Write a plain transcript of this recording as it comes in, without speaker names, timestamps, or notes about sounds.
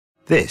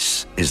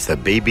This is the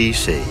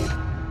BBC.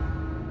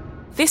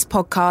 This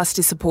podcast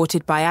is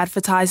supported by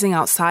advertising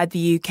outside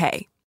the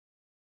UK.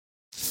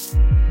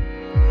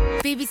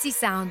 BBC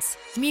Sounds.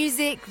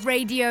 Music,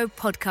 radio,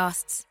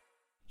 podcasts.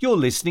 You're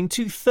listening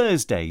to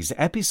Thursday's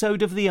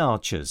episode of The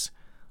Archers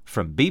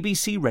from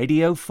BBC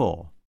Radio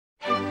 4.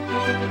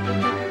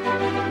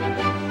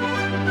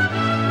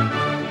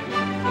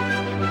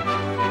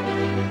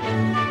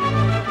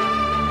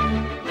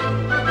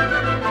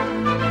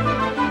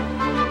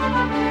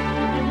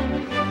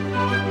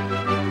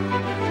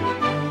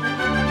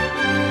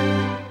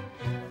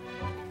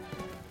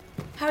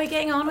 How are you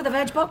getting on with the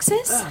veg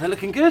boxes? They're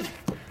looking good.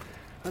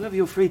 I love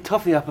your free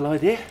toffee apple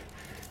idea.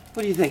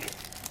 What do you think?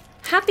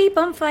 Happy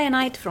bonfire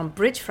night from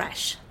Bridge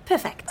Fresh.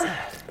 Perfect.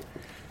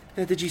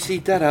 Did you see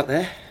Dad out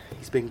there?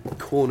 He's been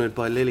cornered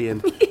by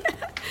Lillian.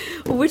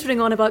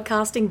 Whittering on about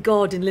casting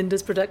God in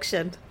Linda's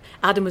production.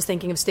 Adam was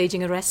thinking of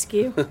staging a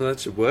rescue. That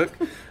should work.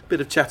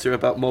 Bit of chatter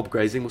about mob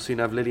grazing will soon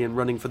have Lillian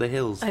running for the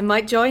hills. I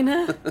might join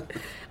her.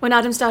 When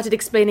Adam started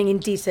explaining in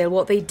detail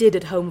what they did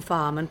at Home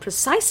Farm and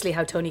precisely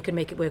how Tony could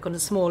make it work on a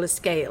smaller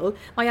scale,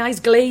 my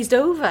eyes glazed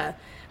over.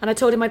 And I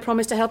told him I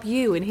promised to help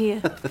you in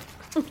here.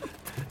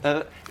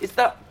 Is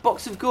that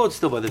box of gourds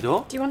still by the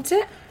door? Do you want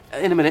it?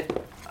 In a minute.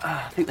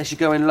 I think they should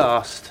go in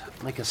last.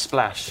 Make a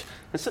splash.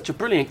 They're such a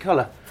brilliant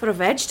colour. For a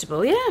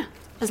vegetable, yeah.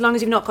 As long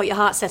as you've not got your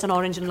heart set on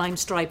orange and lime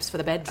stripes for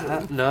the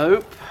bedroom.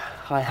 Nope.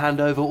 I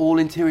hand over all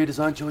interior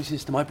design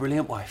choices to my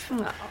brilliant wife.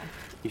 Oh.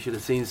 You should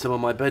have seen some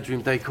of my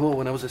bedroom decor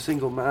when I was a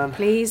single man.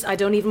 Please, I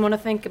don't even want to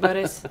think about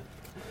it.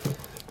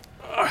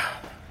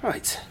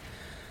 Right.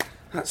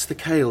 That's the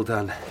kale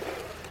done.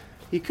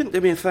 You couldn't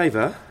do me a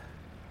favour?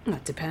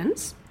 That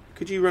depends.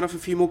 Could you run off a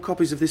few more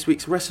copies of this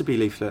week's recipe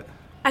leaflet?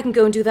 I can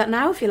go and do that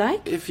now if you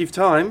like. If you've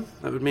time,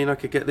 that would mean I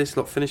could get this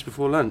lot finished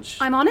before lunch.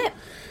 I'm on it.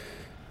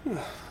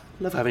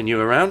 Love having you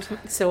around.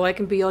 So I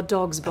can be your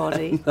dog's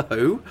body.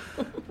 No.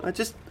 I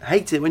just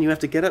hate it when you have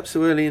to get up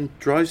so early and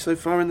drive so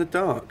far in the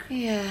dark.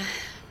 Yeah.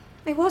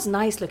 It was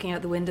nice looking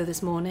out the window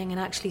this morning and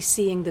actually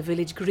seeing the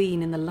village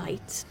green in the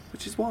light.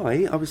 Which is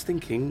why I was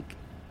thinking...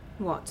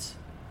 What?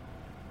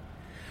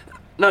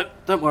 No,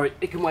 don't worry.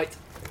 It can wait.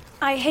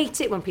 I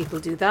hate it when people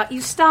do that. You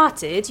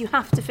started, you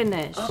have to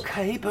finish.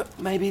 OK, but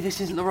maybe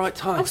this isn't the right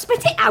time. Oh,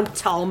 spit it out,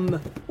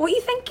 Tom. What are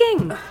you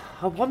thinking?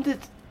 I wondered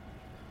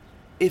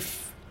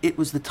if it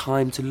was the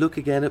time to look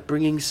again at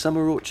bringing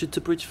Summer Orchard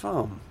to Bridge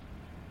Farm.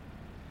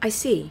 I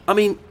see. I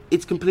mean,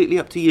 it's completely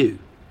up to you.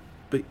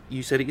 But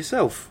you said it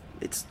yourself.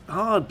 It's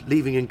hard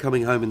leaving and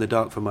coming home in the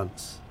dark for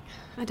months.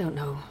 I don't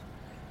know.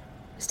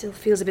 It still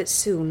feels a bit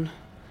soon.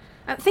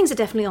 Things are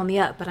definitely on the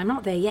up, but I'm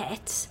not there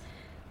yet.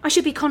 I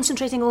should be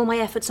concentrating all my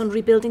efforts on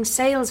rebuilding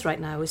sales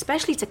right now,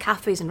 especially to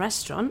cafes and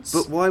restaurants.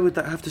 But why would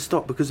that have to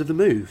stop because of the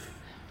move?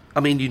 I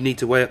mean, you'd need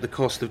to weigh up the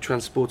cost of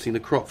transporting the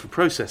crop for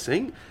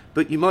processing,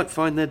 but you might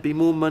find there'd be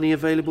more money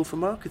available for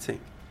marketing.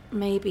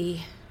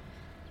 Maybe.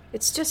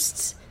 It's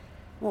just...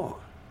 What?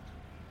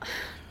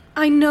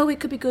 I know it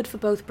could be good for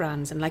both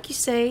brands, and like you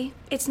say,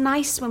 it's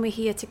nice when we're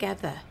here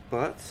together.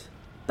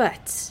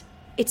 But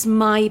it's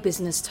my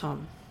business,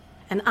 Tom,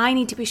 and I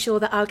need to be sure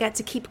that I'll get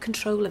to keep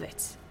control of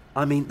it.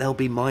 I mean, there'll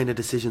be minor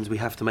decisions we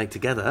have to make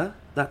together.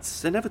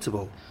 That's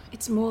inevitable.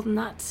 It's more than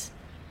that.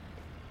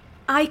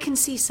 I can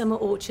see Summer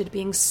Orchard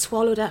being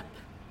swallowed up.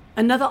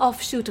 Another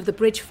offshoot of the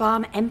Bridge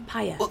Farm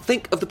empire. Well,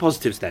 think of the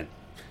positives then.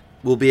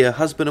 We'll be a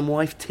husband and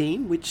wife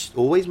team, which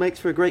always makes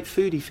for a great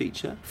foodie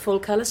feature. Full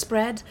colour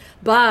spread.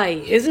 Buy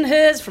his and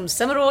hers from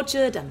Summer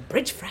Orchard and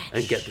Bridge Fresh.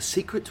 And get the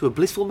secret to a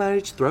blissful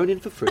marriage thrown in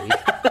for free.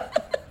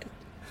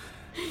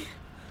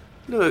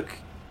 Look,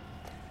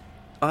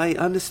 I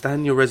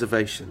understand your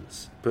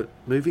reservations, but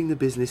moving the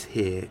business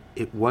here,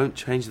 it won't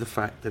change the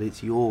fact that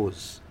it's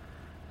yours.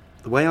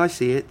 The way I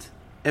see it,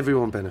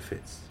 everyone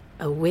benefits.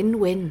 A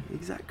win-win.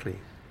 Exactly.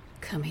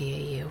 Come here,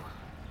 you.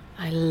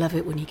 I love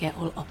it when you get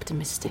all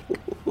optimistic.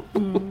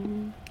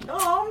 Tom!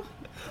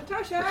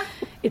 Natasha!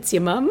 It's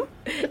your mum,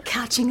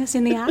 catching us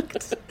in the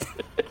act.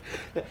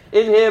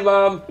 In here,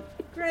 Mum.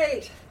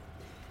 Great.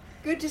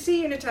 Good to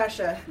see you,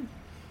 Natasha.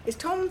 Is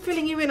Tom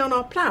filling you in on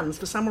our plans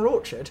for Summer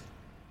Orchard?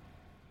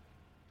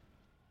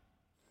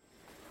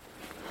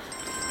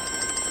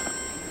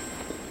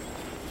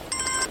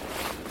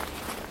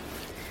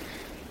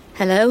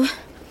 Hello?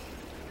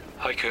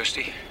 Hi,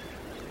 Kirsty.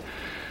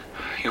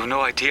 You've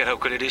no idea how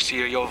good it is to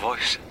hear your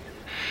voice.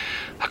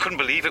 I couldn't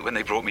believe it when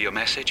they brought me your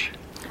message.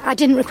 I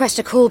didn't request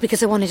a call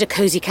because I wanted a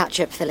cosy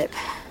catch-up, Philip.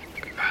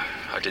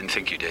 I didn't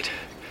think you did.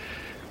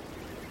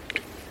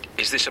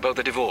 Is this about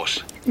the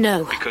divorce?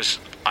 No. Because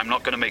I'm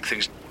not going to make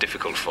things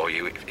difficult for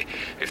you.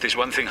 If there's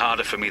one thing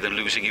harder for me than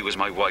losing you as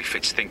my wife,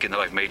 it's thinking that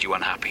I've made you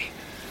unhappy.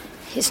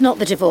 It's not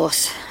the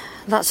divorce.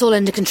 That's all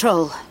under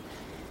control.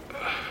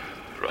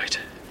 Right.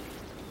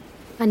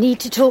 I need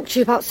to talk to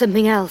you about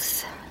something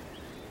else.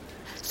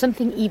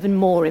 Something even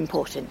more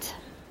important.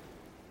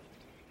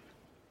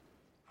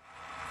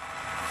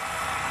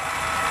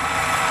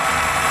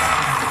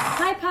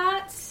 Hi,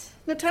 Pat.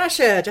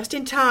 Natasha, just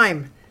in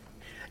time.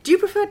 Do you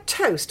prefer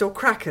toast or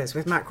crackers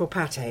with mackerel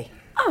pâté?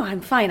 Oh,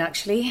 I'm fine,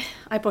 actually.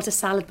 I brought a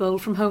salad bowl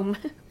from home.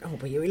 Oh,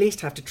 well, you at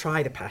least have to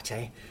try the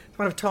pâté. It's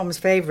one of Tom's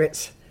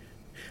favourites.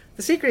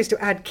 The secret is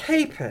to add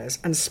capers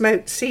and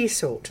smoked sea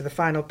salt to the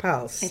final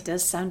pulse. It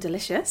does sound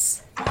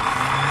delicious.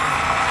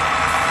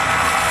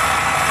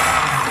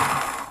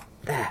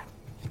 There.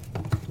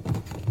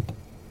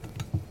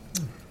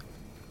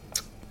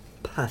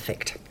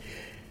 Perfect.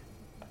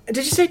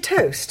 Did you say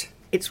toast?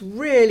 It's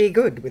really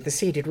good with the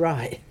seeded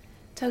rye.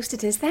 Toast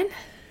it is, then.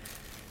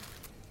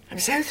 I'm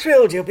so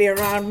thrilled you'll be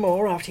around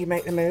more after you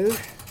make the move.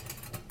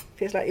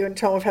 Feels like you and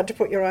Tom have had to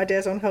put your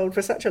ideas on hold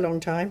for such a long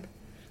time.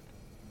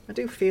 I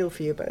do feel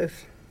for you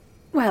both.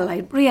 Well, I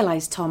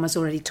realise Tom has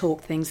already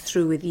talked things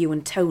through with you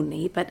and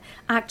Tony, but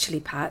actually,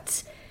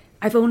 Pat,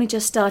 I've only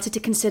just started to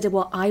consider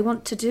what I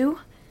want to do.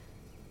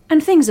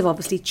 And things have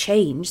obviously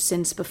changed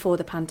since before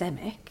the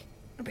pandemic.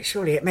 But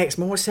surely it makes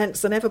more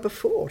sense than ever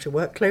before to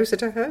work closer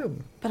to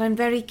home. But I'm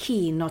very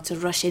keen not to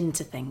rush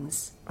into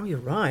things. Oh, you're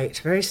right.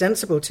 Very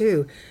sensible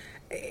too.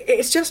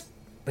 It's just,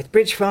 with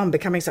Bridge Farm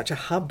becoming such a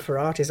hub for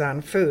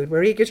artisan food,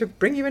 we're eager to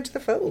bring you into the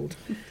fold.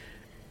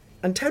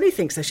 And Tony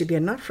thinks there should be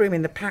enough room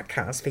in the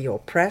packhouse for your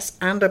press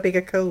and a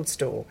bigger cold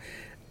store,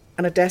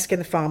 and a desk in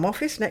the farm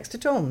office next to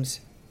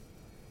Tom's.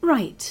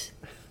 Right.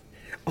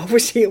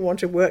 Obviously you want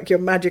to work your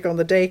magic on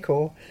the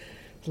decor.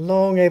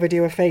 Long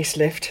overdue a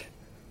facelift.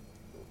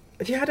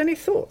 Have you had any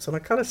thoughts on a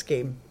colour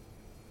scheme?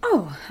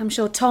 Oh, I'm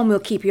sure Tom will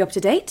keep you up to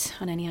date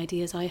on any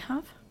ideas I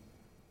have.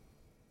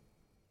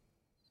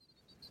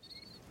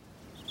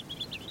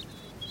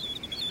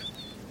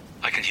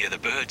 I can hear the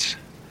birds.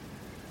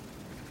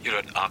 You're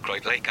at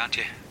Arkwright Lake, aren't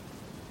you?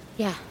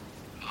 Yeah.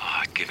 Oh,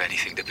 I'd give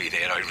anything to be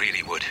there, I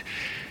really would.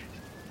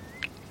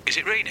 Is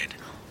it raining?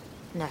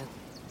 No.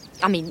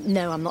 I mean,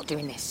 no, I'm not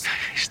doing this.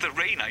 It's the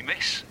rain I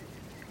miss.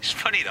 It's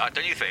funny that,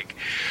 don't you think?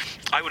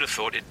 I would have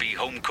thought it'd be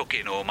home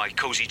cooking or my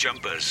cosy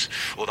jumpers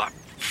or that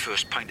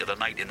first pint of the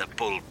night in the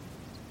Bull.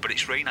 But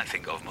it's rain I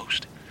think of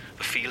most.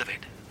 The feel of it,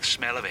 the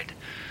smell of it.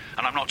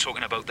 And I'm not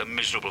talking about the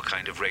miserable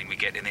kind of rain we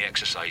get in the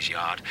exercise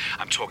yard.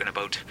 I'm talking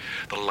about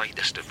the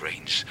lightest of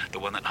rains, the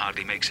one that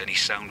hardly makes any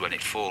sound when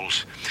it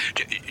falls.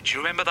 Do you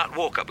remember that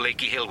walk up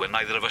Lakey Hill when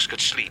neither of us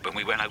could sleep and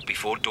we went out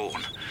before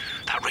dawn?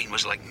 That rain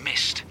was like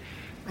mist.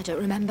 I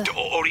don't remember.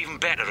 Or even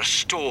better, a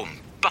storm.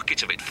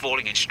 Buckets of it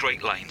falling in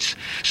straight lines.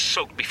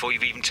 Soaked before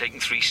you've even taken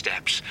 3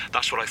 steps.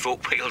 That's what I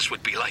thought Wales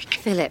would be like.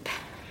 Philip.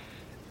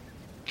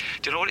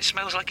 Do you know what it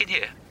smells like in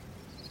here?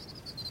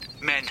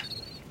 Men.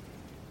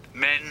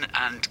 Men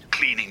and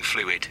cleaning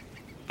fluid.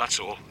 That's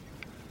all.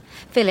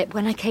 Philip,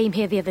 when I came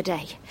here the other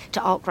day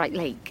to Arkwright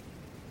Lake,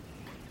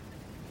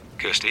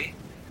 Kirsty?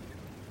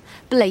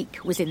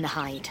 Blake was in the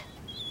hide.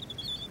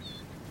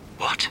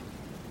 What?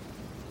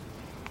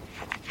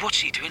 What's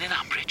he doing in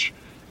Ambridge?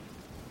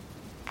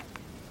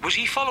 Was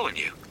he following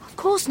you? Of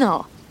course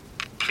not.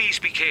 Please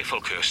be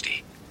careful,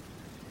 Kirsty.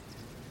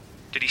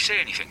 Did he say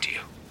anything to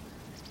you?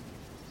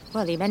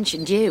 Well, he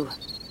mentioned you.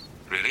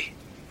 Really?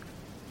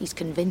 He's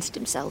convinced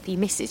himself he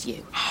misses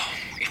you.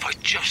 If I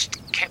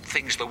just kept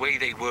things the way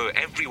they were,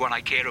 everyone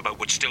I care about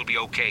would still be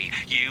okay.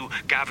 You,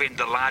 Gavin,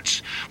 the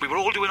lads. We were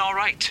all doing all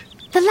right.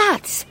 The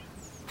lads?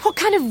 What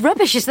kind of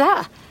rubbish is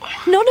that?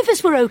 None of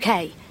us were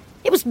okay.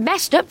 It was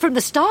messed up from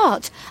the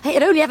start.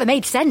 It only ever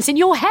made sense in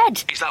your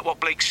head. Is that what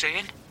Blake's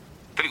saying?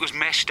 That it was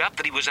messed up?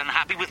 That he was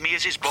unhappy with me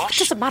as his boss? It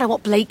doesn't matter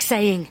what Blake's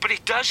saying. But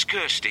it does,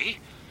 Kirsty.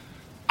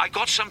 I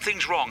got some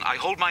things wrong. I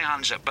hold my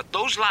hands up. But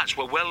those lads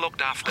were well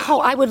looked after. Oh,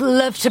 I would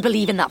love to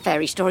believe in that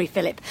fairy story,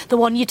 Philip. The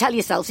one you tell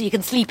yourself so you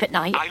can sleep at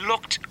night. I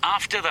looked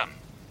after them.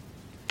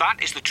 That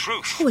is the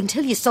truth. Oh,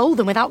 until you sold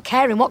them without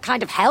caring what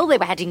kind of hell they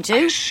were heading to.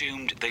 I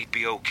assumed they'd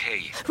be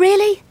okay.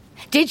 Really?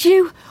 Did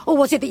you? Or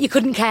was it that you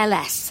couldn't care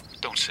less?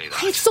 Don't say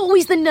that. It's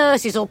always the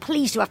nurses or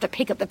police who have to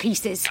pick up the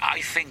pieces.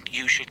 I think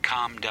you should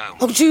calm down.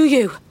 Oh, do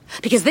you?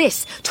 Because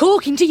this,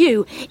 talking to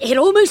you, it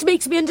almost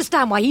makes me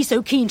understand why he's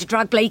so keen to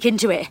drag Blake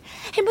into it.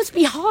 It must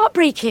be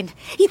heartbreaking.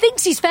 He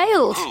thinks he's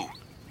failed. Who?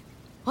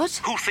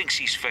 What? Who thinks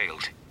he's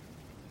failed?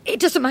 It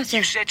doesn't matter.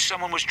 You said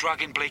someone was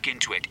dragging Blake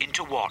into it.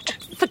 Into what?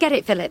 Forget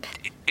it, Philip.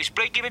 Is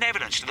Blake giving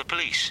evidence to the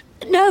police?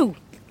 No,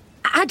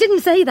 I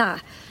didn't say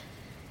that.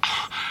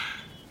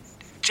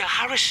 To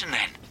Harrison,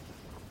 then?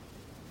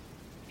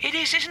 It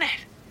is, isn't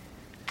it?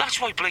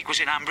 That's why Blake was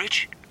in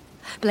Ambridge.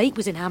 Blake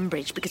was in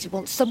Ambridge because he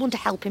wants someone to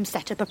help him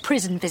set up a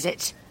prison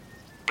visit.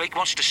 Blake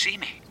wants to see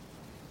me.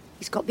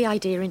 He's got the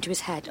idea into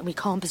his head and we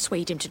can't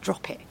persuade him to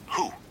drop it.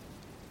 Who?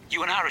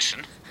 You and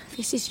Harrison?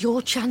 This is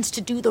your chance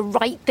to do the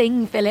right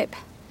thing, Philip.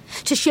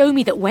 To show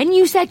me that when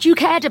you said you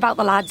cared about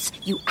the lads,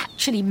 you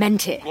actually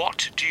meant it.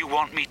 What do you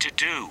want me to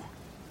do?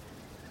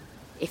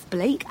 If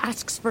Blake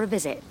asks for a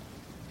visit,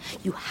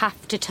 you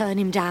have to turn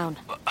him down.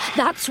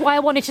 That's why I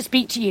wanted to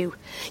speak to you.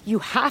 You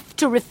have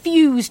to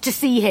refuse to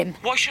see him.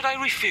 Why should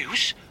I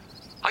refuse?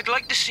 I'd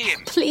like to see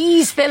him.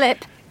 Please,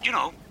 Philip. You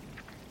know,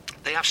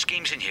 they have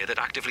schemes in here that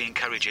actively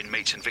encourage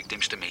inmates and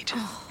victims to meet.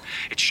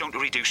 It's shown to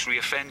reduce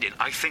reoffending.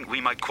 I think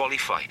we might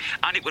qualify,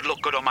 and it would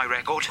look good on my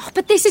record.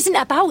 But this isn't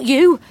about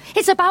you.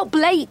 It's about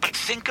Blake. But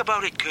think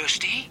about it,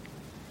 Kirsty.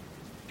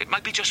 It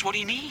might be just what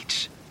he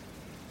needs.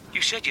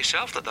 You said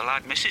yourself that the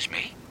lad misses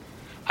me.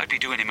 I'd be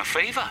doing him a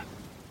favour.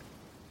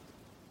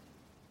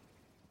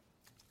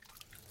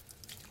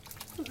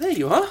 There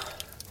you are.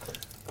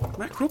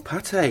 Mackerel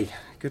pâté.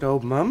 Good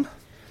old mum.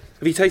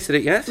 Have you tasted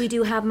it yet? We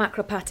do have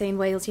mackerel pâté in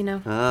Wales, you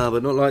know. Ah,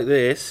 but not like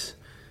this.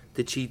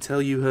 Did she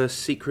tell you her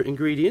secret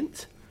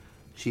ingredient?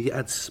 She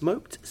adds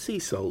smoked sea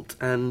salt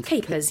and...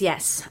 Capers,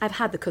 yes. I've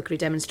had the cookery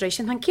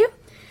demonstration, thank you.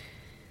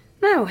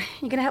 Now,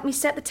 you're going to help me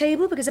set the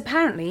table because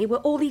apparently we're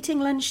all eating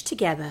lunch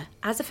together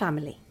as a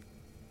family.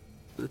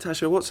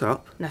 Natasha, what's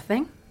up?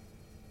 Nothing.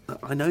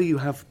 I know you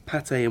have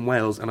pâté in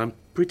Wales, and I'm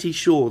pretty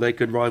sure they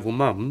could rival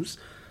Mum's.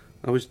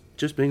 I was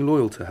just being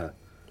loyal to her.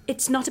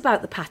 It's not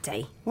about the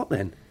pâté. What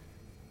then?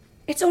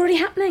 It's already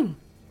happening.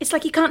 It's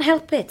like you can't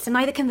help it, and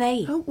neither can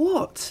they. Oh,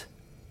 what?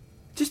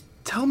 Just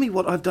tell me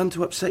what I've done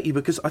to upset you,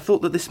 because I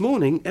thought that this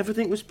morning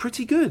everything was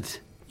pretty good.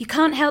 You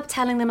can't help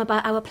telling them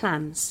about our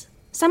plans.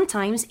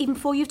 Sometimes even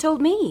before you've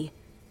told me.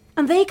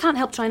 And they can't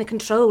help trying to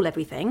control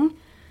everything.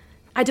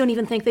 I don't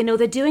even think they know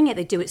they're doing it.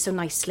 They do it so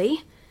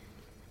nicely.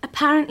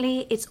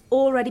 Apparently, it's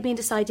already been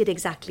decided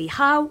exactly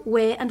how,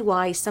 where and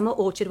why Summer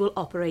Orchard will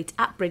operate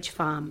at Bridge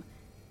Farm.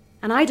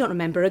 And I don't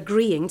remember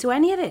agreeing to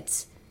any of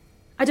it.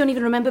 I don't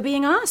even remember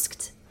being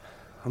asked.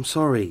 I'm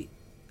sorry.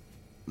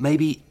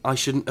 Maybe I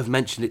shouldn't have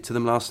mentioned it to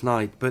them last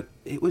night, but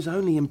it was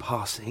only in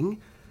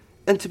passing.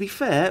 And to be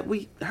fair,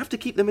 we have to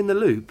keep them in the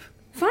loop.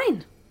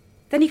 Fine.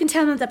 Then you can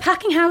tell them the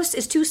packing house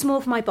is too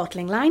small for my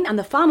bottling line and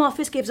the farm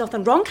office gives off the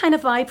wrong kind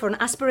of vibe for an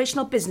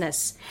aspirational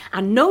business.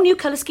 And no new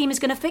colour scheme is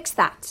going to fix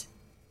that.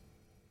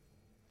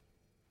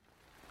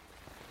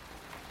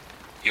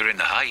 You're in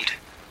the hide.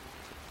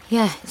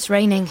 Yeah, it's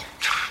raining.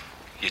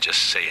 You're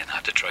just saying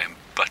that to try and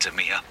butter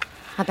me up.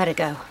 I better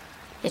go.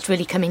 It's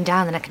really coming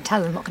down and I can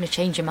tell I'm not going to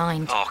change your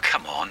mind. Oh,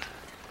 come on.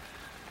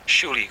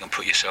 Surely you can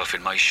put yourself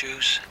in my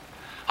shoes.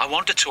 I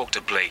want to talk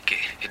to Blake.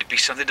 It'd be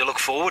something to look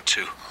forward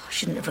to. I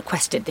shouldn't have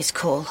requested this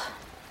call.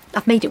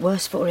 I've made it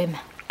worse for him.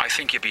 I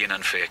think you're being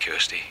unfair,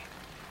 Kirsty.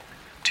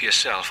 To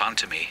yourself and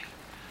to me.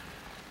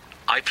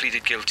 I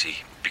pleaded guilty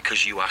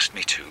because you asked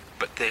me to,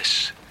 but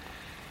this,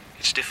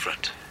 it's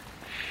different.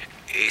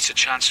 It's a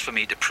chance for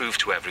me to prove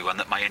to everyone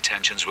that my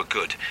intentions were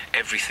good.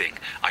 Everything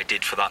I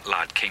did for that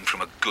lad came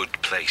from a good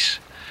place.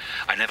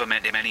 I never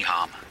meant him any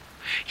harm.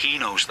 He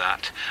knows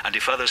that, and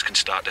if others can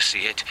start to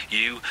see it,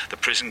 you, the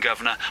prison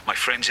governor, my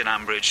friends in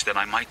Ambridge, then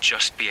I might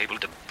just be able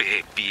to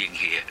bear being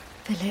here.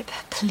 Philip,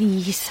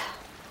 please.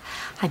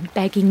 I'm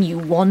begging you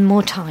one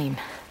more time.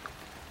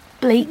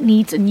 Blake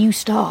needs a new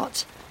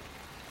start.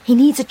 He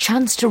needs a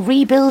chance to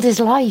rebuild his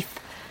life.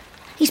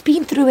 He's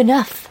been through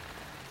enough.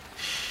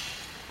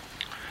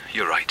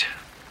 You're right.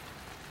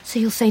 So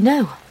you'll say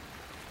no?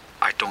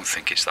 I don't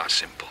think it's that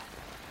simple.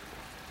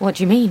 What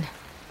do you mean?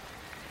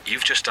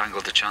 You've just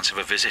dangled the chance of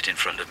a visit in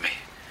front of me.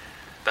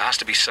 There has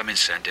to be some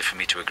incentive for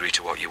me to agree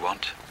to what you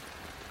want.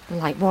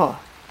 Like what?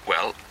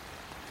 Well,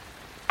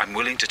 I'm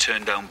willing to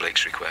turn down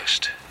Blake's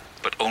request,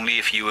 but only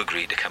if you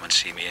agree to come and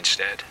see me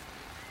instead.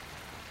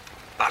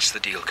 That's the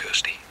deal,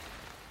 Kirsty.